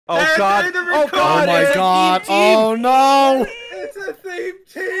Oh god! Oh god! Oh my god! Oh no! It's a theme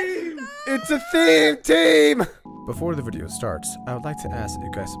team! It's a theme team! Before the video starts, I would like to ask that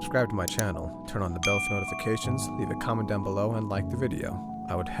you guys subscribe to my channel, turn on the bell for notifications, leave a comment down below, and like the video.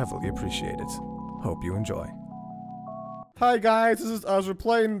 I would heavily appreciate it. Hope you enjoy. Hi guys, this is us. We're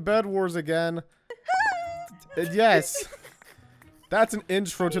playing BedWars again. Yes. That's an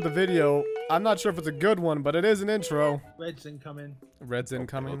intro to the video. I'm not sure if it's a good one, but it is an intro. Red's incoming. Red's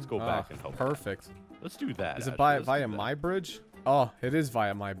incoming. Let's go back and help. Perfect. Let's do that. Is it via my bridge? Oh, it is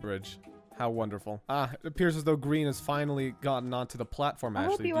via my bridge. How wonderful. Ah, it appears as though Green has finally gotten onto the platform,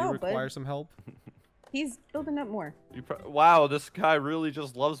 Ashley. Do you require some help? He's building up more. Wow, this guy really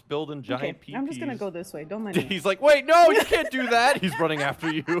just loves building giant PPs. I'm just gonna go this way. Don't mind me. He's like, wait, no, you can't do that. He's running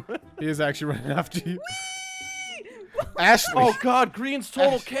after you. He is actually running after you. Ashley! Oh god, Green's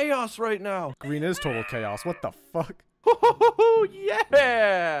total chaos right now. Green is total chaos. What the fuck? Oh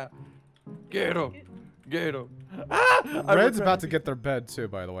yeah! Get him! Get him! Ah, Red's about to get their bed too,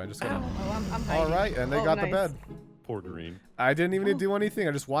 by the way. Just gonna. Oh, I'm All right, and they got the bed. Poor Green. I didn't even need to do anything.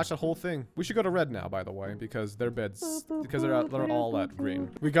 I just watched the whole thing. We should go to Red now, by the way, because their beds, they're all at Green.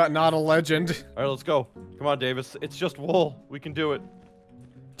 We got not a legend. All right, let's go. Come on, Davis. It's just wool. We can do it.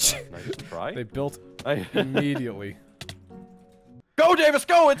 Nice try. They built immediately. Go, Davis,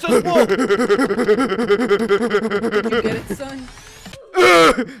 go! It's just wool! Did you get it, son?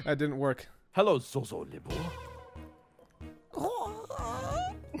 That didn't work. Hello, Zozo Libo.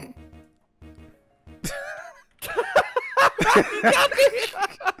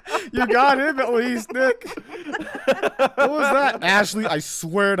 You got him at least, Nick. What was that? Ashley, I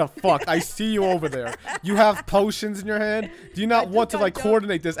swear to fuck, I see you over there. You have potions in your hand. Do you not want to like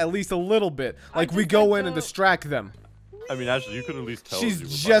coordinate this at least a little bit? Like we go in and distract them. I mean, Ashley, you could at least tell.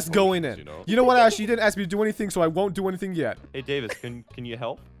 She's just going in. You know what, Ashley? You didn't ask me to do anything, so I won't do anything yet. Hey, Davis, can you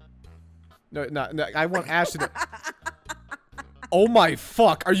help? No, I want Ashley to... Oh my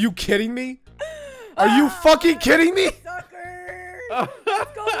fuck, are you kidding me? Are you fucking kidding me? Sucker!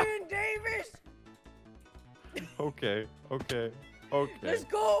 Let's go in, Davis! Okay. Let's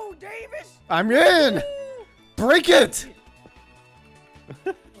go, Davis! I'm in! Break it!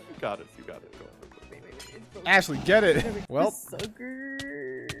 You got it. Go. Ashley, get it. Well,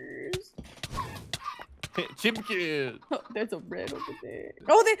 suckers. Chipkins. Oh, there's a red over there.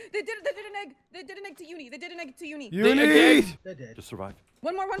 Oh, they did an egg. They did an egg to Uni. They did an egg to Uni. Uni! They're dead. Just survive.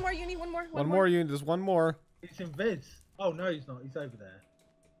 One more, Uni. One more. One more, Uni. There's one more. He's in Viz. Oh, no, he's not. He's over there.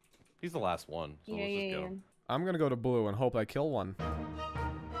 He's the last one, so let's just go. I'm gonna go to blue and hope I kill one.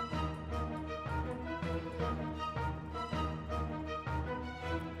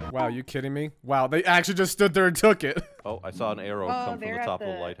 Wow, you kidding me? Wow, they actually just stood there and took it. Oh, I saw an arrow come from the top of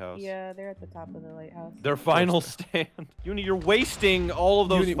the lighthouse. Yeah, they're at the top of the lighthouse. Their final stand. Uni, you're wasting all of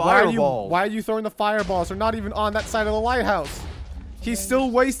those fireballs. Why are you throwing the fireballs? They're not even on that side of the lighthouse. He's still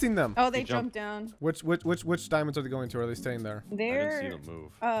wasting them. Oh, they jumped down. Which diamonds are they going to? Or are they staying there? They're. I didn't see them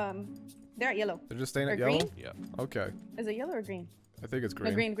move. They're at yellow. They're just staying at green? yellow? Yeah. Okay. Is it yellow or green? I think it's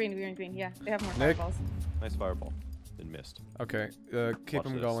green. No, green. Yeah, they have more Nick? fireballs. Nice fireball. It missed. Okay, keep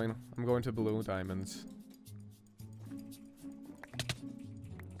them going. I'm going to blue diamonds.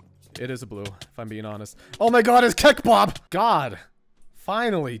 It is a blue, if I'm being honest. Oh my god, it's Kekbob! God!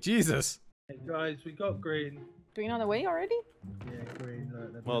 Finally, Jesus! Hey guys, we got green. Green on the way already? Yeah, green.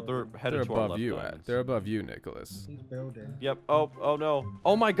 Look, Well, they're headed They're to our above left you, diamonds. They're above you, Nicholas. He's building. Yep. Oh no.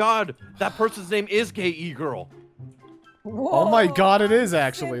 Oh my god! That person's name is Gay E-Girl. Whoa, Oh my god, it is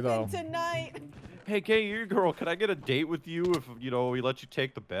actually, though. Tonight. Hey, Gay E-Girl, can I get a date with you if, we let you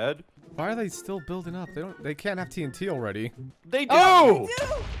take the bed? Why are they still building up? They can't have TNT already. They do! Oh, they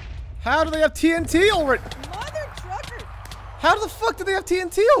do! How do they have TNT already? Mother trucker! How the fuck do they have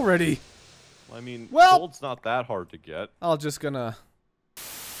TNT already? I mean, Well- gold's not that hard to get. I'll just gonna...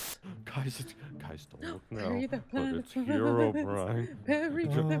 Guys, don't look now. Bury the But planet. it's Herobrine. Bury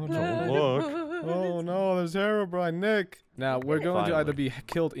the Don't planet. look. Oh no, there's Herobrine, Nick. Now, we're going to Finally. either be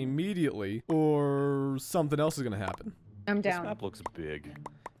killed immediately, or something else is gonna happen. I'm This down. map looks big.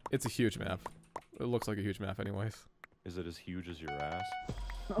 It's a huge map. It looks like a huge map anyways. Is it as huge as your ass?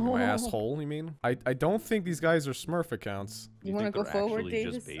 My asshole, you mean? I don't think these guys are Smurf accounts. You want to think go they're forward, actually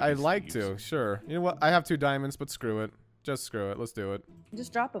just Davis? baby I'd like thieves? to, sure. You know what? I have 2 diamonds, but screw it. Just screw it. Let's do it.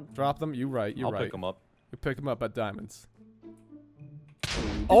 Just drop them. Drop them. You're right. You're I'll right. pick them up. You pick them up at diamonds.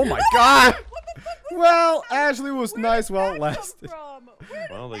 Oh my god! Well, Ashley was nice while it lasted.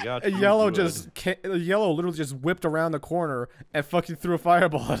 Well, they got A you yellow good. yellow literally just whipped around the corner and fucking threw a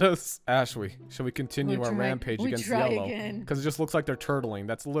fireball at us. Ashley, shall we continue our rampage against yellow? Because it just looks like they're turtling.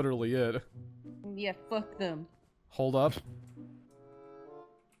 That's literally it. Yeah, fuck them. Hold up.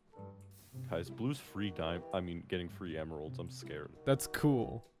 Guys, blue's getting free emeralds. I'm scared. That's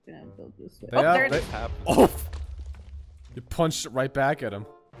cool. Gonna build this way. They Oh, are- there it they- is. Oh! You punched it right back at him.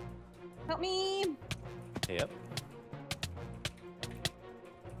 Help me. Yep.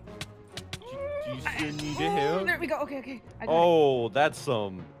 Do you still need a help? There we go. Okay, okay. I got it. Oh, that's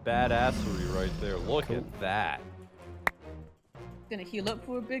some badassery right there. Look at that. Gonna heal up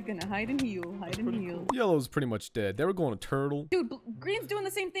for a bit. Gonna hide and heal. Hide and pretty heal. Yellow's pretty much dead. They were going to turtle. Dude, green's doing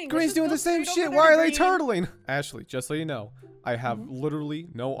the same thing. Let's Green's just doing go the same straight shit. over Why there are to they green. turtling? Ashley, just so you know, I have literally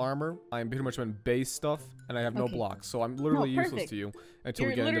no armor. I'm pretty much on base stuff, and I have no Okay. blocks. So I'm literally useless perfect. to you until You're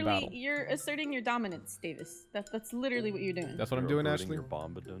we get into literally battle. you're asserting your dominance, Davis. That's literally what you're doing. That's what I'm You're doing, averting Ashley. Your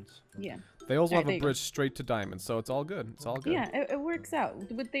bombardance. Yeah. They also Alright, have there a you go. bridge straight to diamond, so it's all good. It's all good. Yeah, it works out.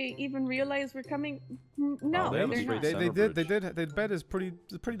 Would they even realize we're coming? No, they have a they're straight not. They center did. bridge. The bed is pretty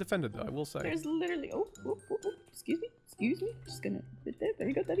defended though. I will say. There's literally. Oh, excuse me. Just gonna. There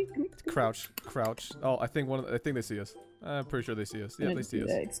you go, Daddy. Come here. Crouch. Oh, I think they see us. I'm pretty sure they see us. Yeah, Gonna they see do us.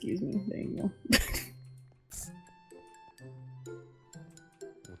 that, excuse me. There you go.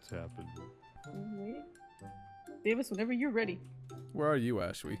 What's happened? Wait. Davis, whenever you're ready. Where are you,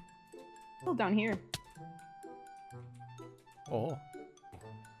 Ashley? Still down here. Oh.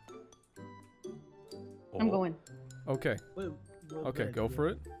 I'm going. Okay. Wait, Okay, go for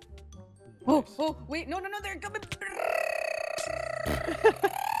it. Oh, wait, no, they're coming.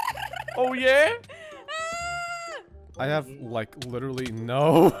 Oh yeah? I have like literally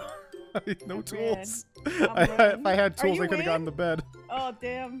no I'm tools. I'm If I had Are tools, you I could have gotten in? the bed. Oh,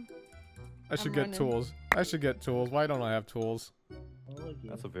 damn. I should I'm get running. tools. I should get tools. Why don't I have tools? Oh yeah.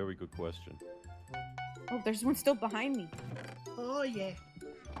 That's a very good question. Oh, there's one still behind me. Oh yeah.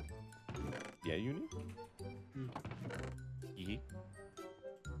 Yeah, Uni? Yeah.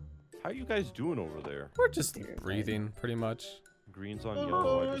 How you guys doing over there? We're just Dear God. breathing, pretty much. Green's on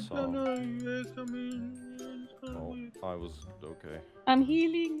yellow, I Oh, just saw him. Oh, coming. I was okay. I'm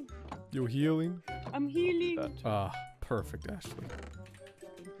healing. You healing? I'm healing. That. Ah, perfect, Ashley.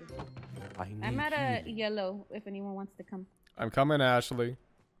 I'm at a yellow if anyone wants to come. I'm coming, Ashley.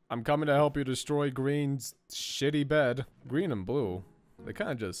 I'm coming to help you destroy Green's shitty bed. Green and blue, they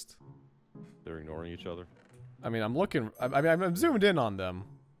kind of just. They're ignoring each other. I mean, I'm looking. I mean, I'm zoomed in on them.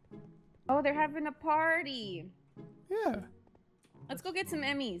 Oh, they're having a party. Yeah. Let's go get some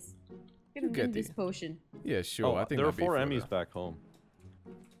Emmys. Get You an get this the- potion. Yeah, sure. Oh, I think there are that'd be 4 for Emmys the- back home.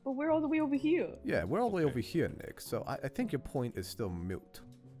 But we're all the way over here. Yeah, we're all the way over here, Nick. So I think your point is still moot.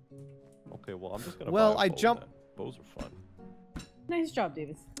 Okay, well, I'm just gonna. Well, buy a I bow jump- then. Bows are fun. Nice job,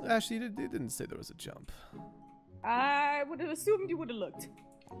 Davis. Actually, it didn't say there was a jump. I would have assumed you would have looked.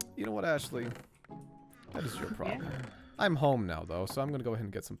 You know what, Ashley? That is your problem. I'm home now, though, so I'm gonna go ahead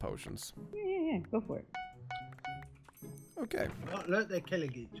and get some potions. Yeah. Go for it. Okay. Oh, look, they're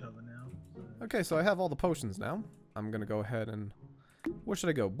killing each other now. So. Okay, so I have all the potions now. I'm gonna go ahead and... Where should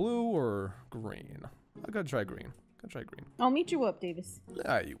I go? Blue or green? I'm gonna try green. I'll meet you up, Davis.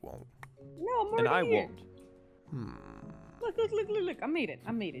 Ah, you won't. No, I'm already And I here. won't. Look. I made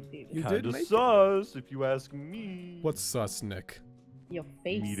it, Davis. You Kinda did make it? sus, if you ask me. What's sus, Nick? Your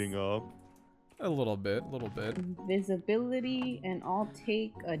face. Meeting up? A little bit. Visibility, and I'll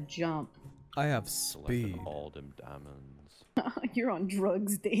take a jump. I have Collecting speed. all them diamonds. You're on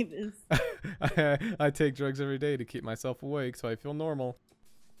drugs, Davis. I take drugs every day to keep myself awake, so I feel normal.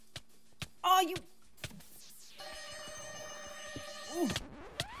 Oh, you.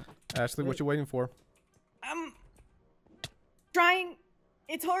 Ashley, what you waiting for? I'm trying.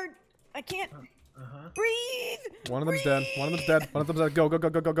 It's hard. I can't breathe. One of them's dead. One of them's dead.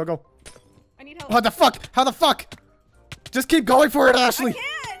 Go. I need help. What the fuck? How the fuck? Just keep going for it, I Ashley. can't.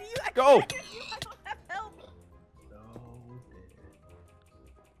 I Go. can't. I don't have help.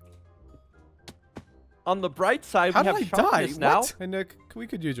 On the bright side, How we did have I die? sharpness now. What? Hey, Nick, we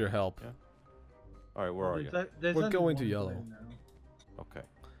could use your help. Yeah. All right, where are you? We're going to yellow. Okay.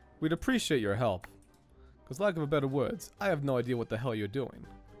 We'd appreciate your help. Because lack of a better words, I have no idea what the hell you're doing.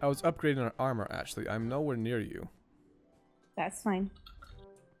 I was upgrading our armor, Ashley. I'm nowhere near you. That's fine.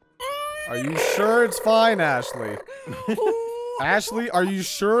 Are you sure it's fine, Ashley? Ashley, are you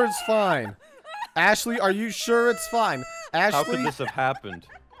sure it's fine? Ashley, are you sure it's fine? How could Ashley, this have happened?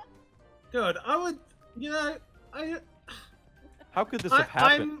 God, I would, you know, How could this have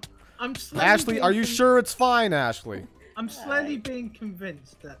happened? I'm slowly Ashley, being are you sure it's fine, Ashley? I'm slowly being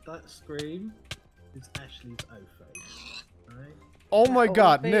convinced that that scream is Ashley's O-face. Right? Oh my Oh,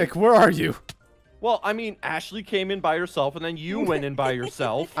 god, babe. Nick, where are you? Well, I mean, Ashley came in by herself, and then you went in by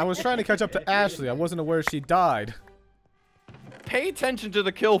yourself. I was trying to catch up to Ashley. I wasn't aware she died. Pay attention to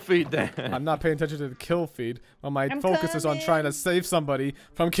the kill feed then. I'm not paying attention to the kill feed. Well, my I'm focus is on coming. trying to save somebody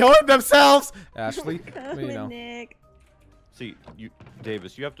from killing themselves. Ashley, Coming, you know. Nick. See,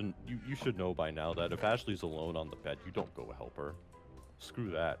 Davis, you should know by now that if Ashley's alone on the bed, you don't go help her.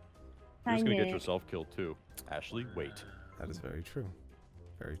 Screw that. You're Hi, just gonna get Nick. yourself killed too. Ashley, wait. That is very true.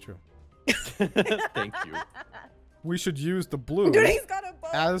 Very true. Thank you. We should use the blue Dude, he's got a bow.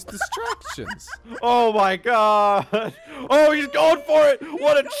 as distractions. Oh my god! Oh, he's going for it!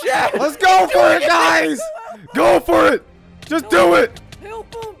 What a chat! Let's go for it, guys! Go for it! Just do it!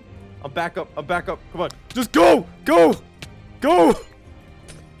 Help him. I'm back up. I'm back up. Come on. Just go! Go! Go!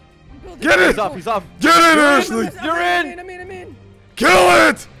 I'm building Get it! He's up. He's up. Get it, You're in. Ashley! You're in. I'm in. Kill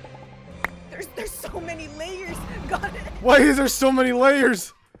it! There's so many layers. Got it. Why is there so many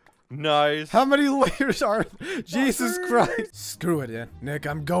layers? Nice. How many layers are there? Jesus Christ. Screw it, yeah. Nick,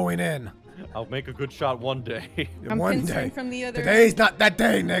 I'm going in. I'll make a good shot one day. I'm One pinching day. from the other. Today's not that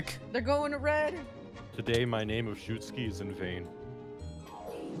day, Nick. They're going to red. Today, my name of Shootski is in vain.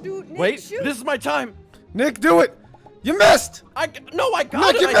 Dude, Nick, Wait, shoot. this is my time. Nick, do it! You missed! I got Nick,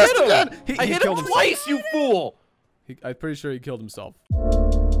 it. you I missed hit him. again! He I hit him killed himself. twice, you fool. I'm pretty sure he killed himself.